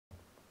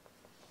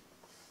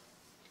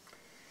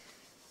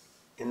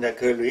இந்த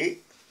கேள்வி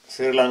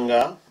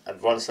Sri Lanka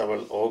advance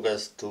level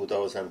August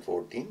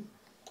 2014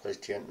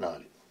 question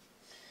 4.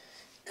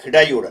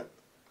 கிடையுடன்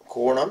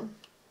கோணம்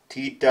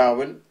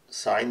தீட்டாவில்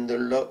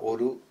சாய்ந்துள்ள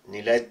ஒரு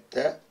நிலைத்த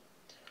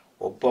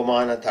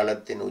ஒப்பமான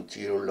தளத்தின்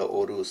உச்சியில் உள்ள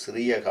ஒரு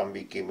சிறிய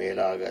கம்பிக்கு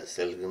மேலாக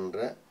செல்கின்ற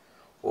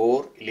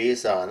ஓர்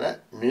லேசான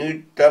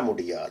நீட்ட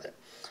முடியாத,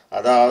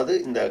 அதாவது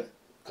இந்த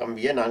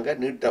கம்பியை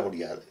நாங்கள் நீட்ட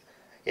முடியாது,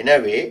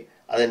 எனவே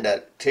அதன்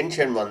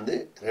டென்ஷன்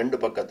ரெண்டு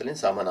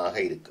பக்கத்திலும் சமனாக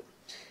இருக்கும்.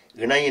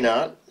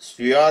 இணையினால்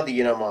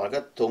சுயாதீனமாக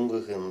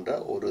தொங்குகின்ற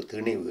ஒரு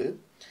திணிவு,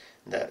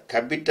 இந்த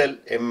கேபிட்டல்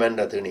எம்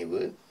என்ற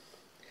திணிவு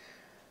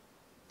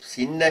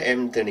சின்ன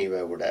எம்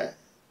திணிவை விட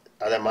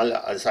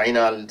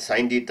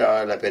சைன்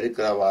தீட்டாவில்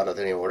பெருக்கிற வார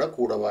திணிவோட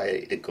கூடவாக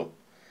இருக்கும்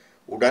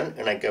உடன்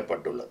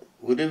இணைக்கப்பட்டுள்ளது.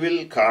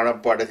 உருவில்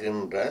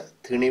காணப்படுகின்ற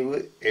திணிவு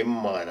எம்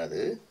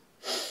ஆனது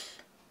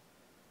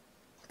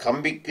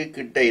கம்பிக்கு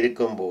கிட்ட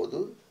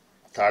இருக்கும்போது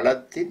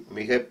தளத்தின்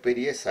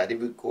மிகப்பெரிய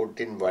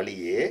சரிவுக்கோட்டின்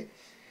வழியே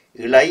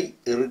இழை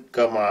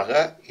இறுக்கமாக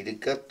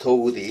இருக்க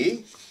தொகுதி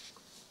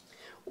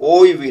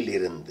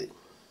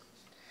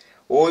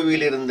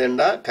ஓய்வில்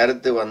இருந்துண்டா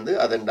கருத்து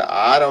அதன்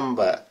ஆரம்ப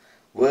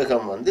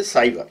வேகம்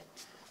சைவர்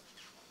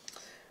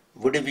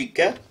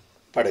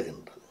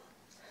விடுவிக்கப்படுகின்றது.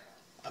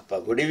 அப்போ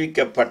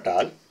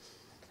விடுவிக்கப்பட்டால்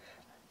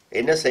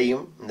என்ன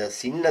செய்யும்? இந்த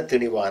சின்ன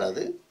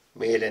திணிவானது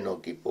மேலே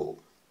நோக்கி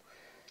போகும்.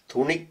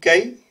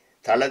 துணிக்கை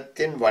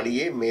தளத்தின்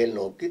வழியே மேல்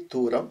நோக்கி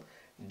தூரம்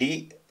டி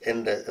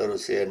என்ற ஒரு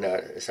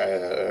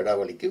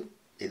இடைவெளிக்கு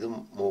இது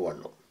மூவ்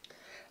பண்ணும்.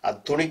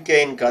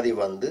 அத்துணிக்கையின் கதி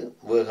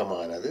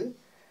வேகமானது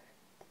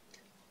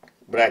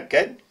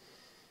பிராக்கெட்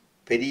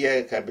பெரிய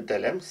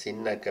கேபிட்டல் எம்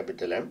சின்ன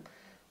capital M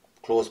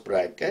close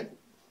bracket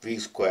we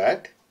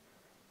squared,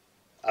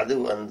 அது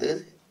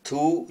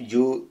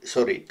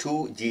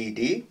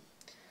 2GD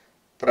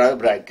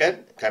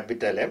bracket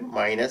capital M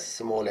minus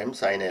small M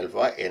sign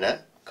alpha என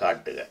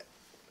காட்டுக.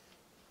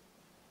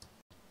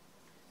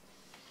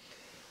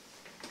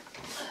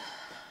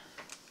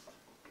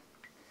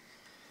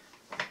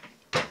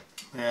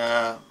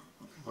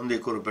 முந்தைய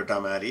குறிப்பிட்ட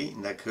மாதிரி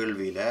இந்த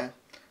கேள்வியில்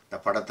இந்த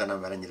படத்தை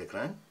நான்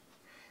வரைஞ்சிருக்கிறேன்.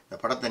 இந்த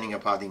படத்தை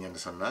நீங்கள்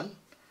பார்த்தீங்கன்னு சொன்னால்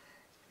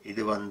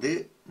இது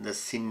இந்த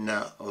சின்ன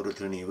ஒரு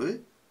திணிவு,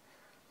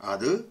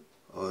 அது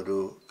ஒரு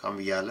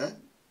கம்பியால்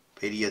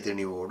பெரிய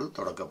திணிவோடு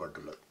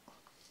தொடக்கப்பட்டுள்ளது.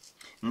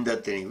 இந்த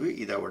திணிவு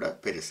இதை விட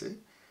பெருசு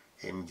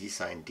mg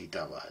sin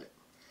தீட்டாவால்.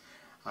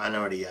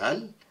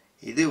 ஆனபடியால்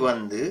இது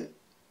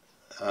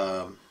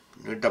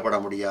நீட்டப்பட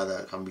முடியாத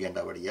கம்பி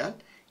என்றபடியால்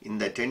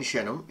இந்த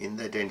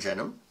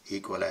டென்ஷனும்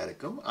ஈக்குவலாக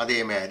இருக்கும். அதே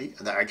மாதிரி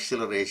அந்த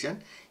ஆக்சிலரேஷன்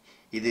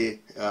இது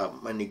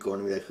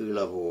மன்னிக்கணும், இதை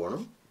கீழே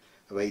போகணும்.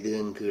 அப்போ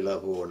இதுவும் கீழே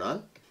போனால்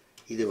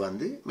இது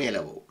மேலே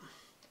போகும்.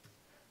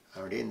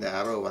 அப்படியே இந்த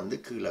அரோ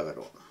கீழே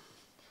வரும்.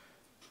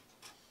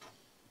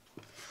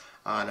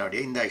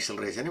 அதனுடைய இந்த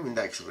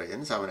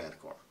ஆக்சிலரேஷனும் சமனாக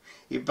இருக்கும்.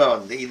 இப்போ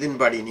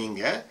இதன்படி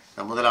நீங்கள்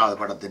முதலாவது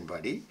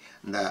படத்தின்படி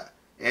இந்த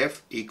F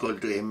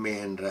 = ma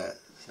என்ற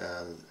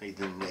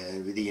இது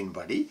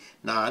விதியின்படி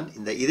நான்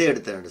இதை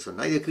எடுத்தேன்னு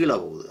சொன்னால் இது கீழே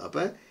போகுது.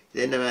 அப்போ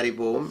இது என்ன மாதிரி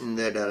போகும்?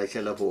 இந்த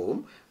டைரக்ஷனில்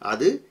போகும்.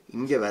 அது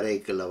இங்கே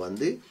வரைக்குள்ள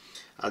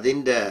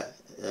அதிண்ட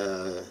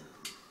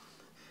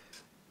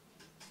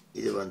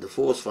இது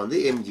ஃபோர்ஸ்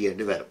mg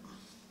என்று வரும்.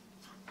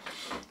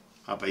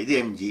 அப்போ இது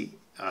mg.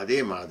 அதே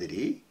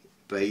மாதிரி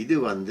இப்போ இது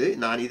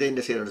நான் இதை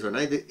என்ன செய்யணும்னு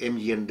சொன்னால் இது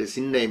mg என்று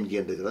சின்ன mg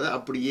என்றுக்கிறது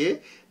அப்படியே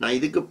நான்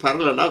இதுக்கு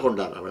பரலலாக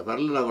கொண்டாடுறேன். அப்படி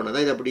பரலலாக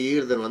கொண்டாதான் இது அப்படியே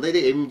எழுதுன்னு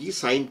இது mg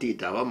sin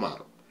தீட்டாவாக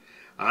மாறும்.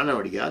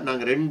 ஆனபடியாக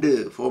நாங்கள் ரெண்டு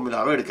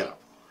ஃபார்முலாவை எடுக்கலாம்.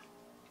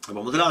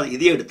 அப்போ முதலாவது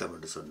இதை எடுத்தோம்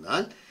என்று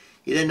சொன்னால்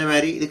இது என்ன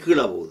மாதிரி இது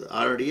கீழே போகுது.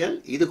 ஆனபடியால்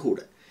இது கூட.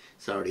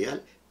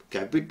 ஆனபடியால்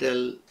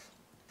capital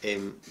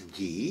mg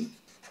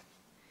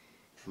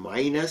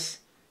minus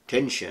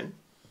tension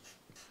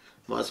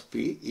must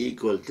be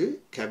equal to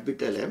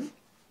capital M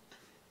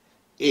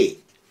A.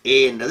 A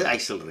என்றது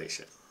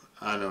ஆக்சலரேஷன்.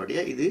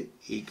 ஆனபடியாக இது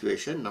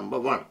ஈக்குவேஷன்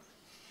நம்பர் 1.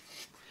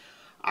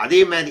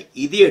 அதே மாதிரி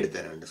இது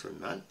எடுத்தேன்னு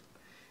சொன்னால்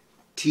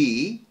T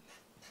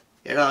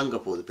இடம் அங்கே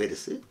போகுது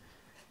பெருசு,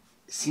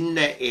 சின்ன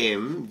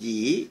mg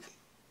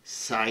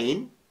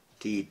சைன்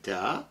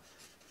தீட்டா,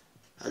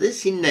 அது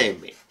சின்ன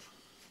ma.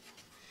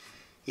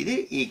 இது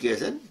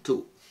ஈக்குவேஷன் 2.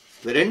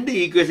 இப்போ ரெண்டு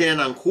ஈக்குவேஷனை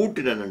நான்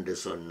கூட்டினேன் என்று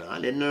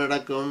சொன்னால் என்ன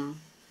நடக்கும்?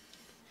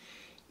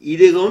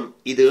 இதுவும்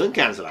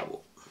கேன்சல்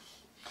ஆகும்.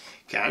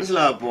 கேன்சல்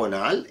ஆக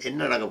போனால் என்ன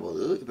நடக்க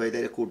போகுது? இப்போ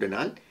இதை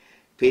கூட்டினால்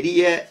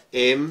பெரிய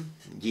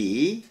mg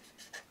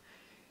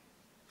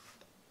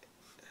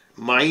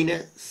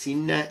மைனஸ்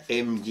சின்ன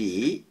mg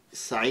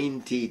sin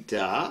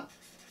தீட்டா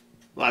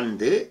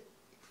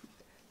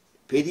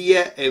பெரிய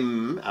m.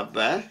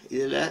 அப்போ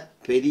இதில்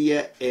பெரிய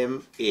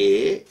ma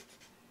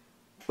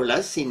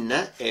ப்ளஸ் சின்ன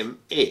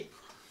ma.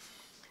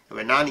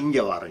 அப்போ நான்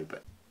இங்கே வரேன்.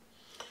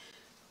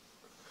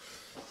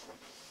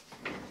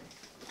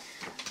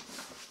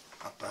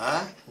 அப்போ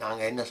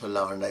நாங்கள் என்ன சொல்ல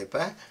வேண்டாம்?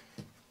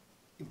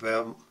 இப்போ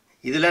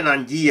இதில்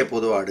நான் ஜியை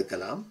பொதுவாக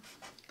எடுக்கலாம்.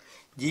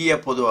 ஜியை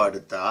பொதுவாக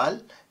எடுத்தால்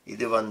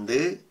இது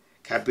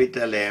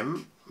கேபிட்டல் எம்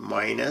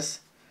மைனஸ்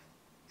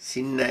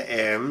சின்ன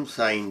எம்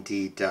சைன்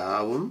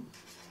தீட்டாவும்,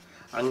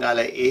 அங்கால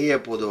ஏயை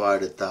பொதுவாக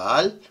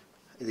எடுத்தால்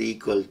இது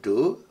equal to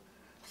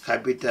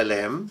capital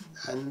M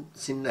and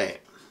சின்ன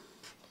எம்.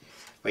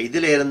 இப்போ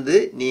இதில் இருந்து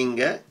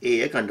நீங்கள்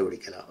ஏயை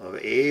கண்டுபிடிக்கலாம்.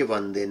 ஏ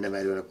வந்து என்ன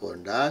மாதிரி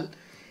வரப்போன்றால்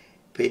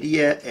பெரிய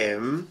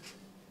எம்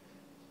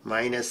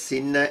மைனஸ்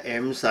சின்ன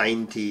எம்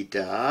சைன்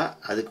தீட்டா,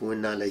 அதுக்கு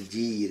முன்னால்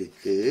ஜி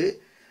இருக்குது,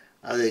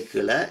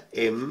 அதுக்குள்ள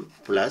எம்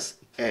ப்ளஸ்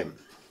எம்.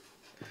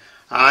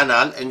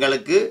 ஆனால்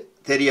எங்களுக்கு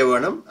தெரிய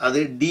வேணும் அது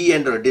டி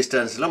என்ற ஒரு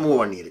டிஸ்டன்ஸில் மூவ்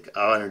பண்ணியிருக்கு.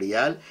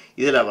 அவனுடையால்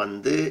இதில்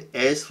வந்து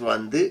எஸ்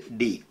வந்து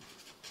டி.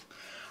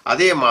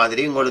 அதே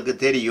மாதிரி உங்களுக்கு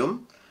தெரியும்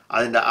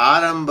அதன்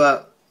ஆரம்ப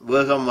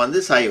வேகம் வந்து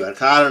சைவர்.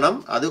 காரணம்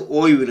அது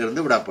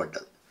ஓய்விலிருந்து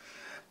விடப்பட்டது.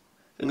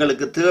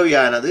 எங்களுக்கு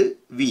தேவையானது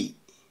வி,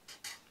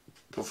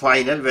 இப்போ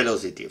ஃபைனல்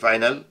வெலோசிட்டி,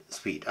 ஃபைனல்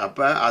ஸ்பீட்.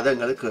 அப்போ அது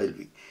எங்களுக்கு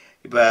கேள்வி.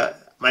 இப்போ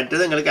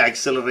மற்றது எங்களுக்கு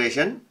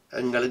ஆக்சலரேஷன்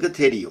எங்களுக்கு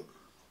தெரியும்.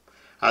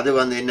 அது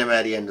வந்து என்ன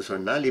மாதிரி என்று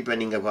சொன்னால் இப்போ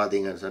நீங்கள்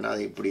பார்த்தீங்கன்னு சொன்னால்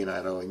அது இப்படி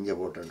நான் இங்கே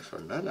போட்டேன்னு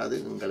சொன்னால் அது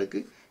உங்களுக்கு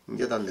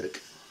இங்கே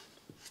தந்திருக்கு.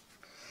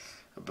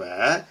 அப்போ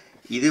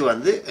இது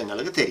வந்து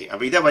எங்களுக்கு தெரியும்.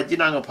 அப்போ இதை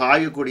வச்சு நாங்கள்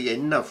பாயக்கூடிய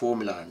என்ன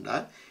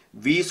ஃபார்முலான்னால்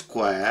v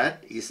squared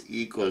is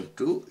equal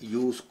to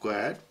u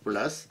squared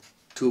plus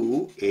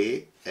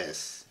 2as.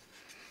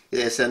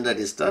 இது s என்ற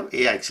டிஸ்டன்ஸ்,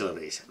 a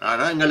acceleration.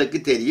 ஆனால் எங்களுக்கு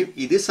தெரியும்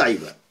இது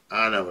சைவர்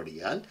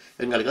ஆனபடியால்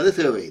எங்களுக்கு அது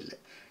தேவையில்லை.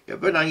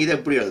 எப்போ நாங்கள் இதை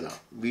எப்படி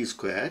எழுதலாம்? v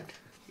squared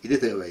இது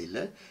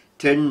தேவையில்லை.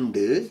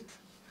 2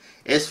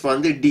 s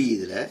வந்து d,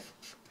 இதில்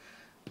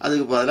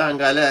அதுக்கு பதிலாக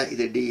அங்கால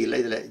இது d இல்லை,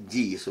 இதில்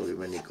g சொல்லி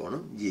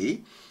பண்ணிக்கணும் g.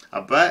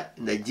 அப்போ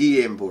இந்த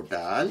gm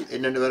போட்டால்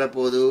என்னென்னு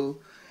வரப்போகுது?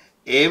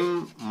 m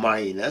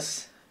minus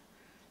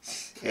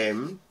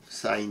M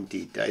sine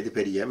theta, இது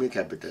பெரிய எம், இது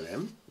கேபிட்டல்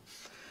எம்.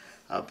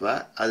 அப்போ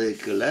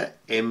அதுக்குள்ள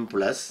எம்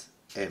ப்ளஸ்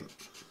எம்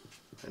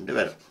என்று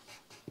வரும்.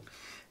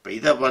 இப்போ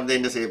இதை வந்து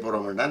என்ன செய்ய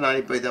போகிறோம்னா நான்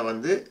இப்போ இதை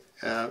வந்து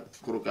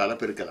குறுக்கால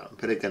பெருக்கலாம்.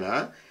 பெருக்கினா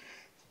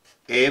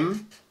எம்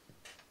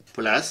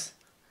ப்ளஸ்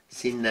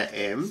சின்ன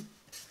எம்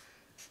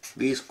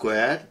வி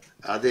ஸ்கொயர்,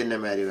 அது என்ன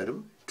மாதிரி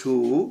வரும்?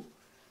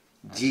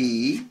 2g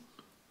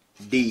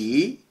d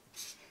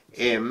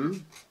m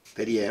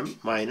பெரிய எம்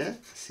மைனஸ்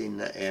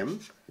சின்ன எம்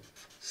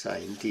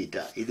சைன்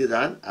தீட்டா.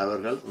 இதுதான்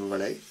அவர்கள்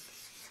உங்களை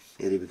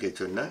நிரூபிக்க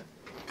சொன்ன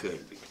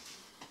கேள்வி.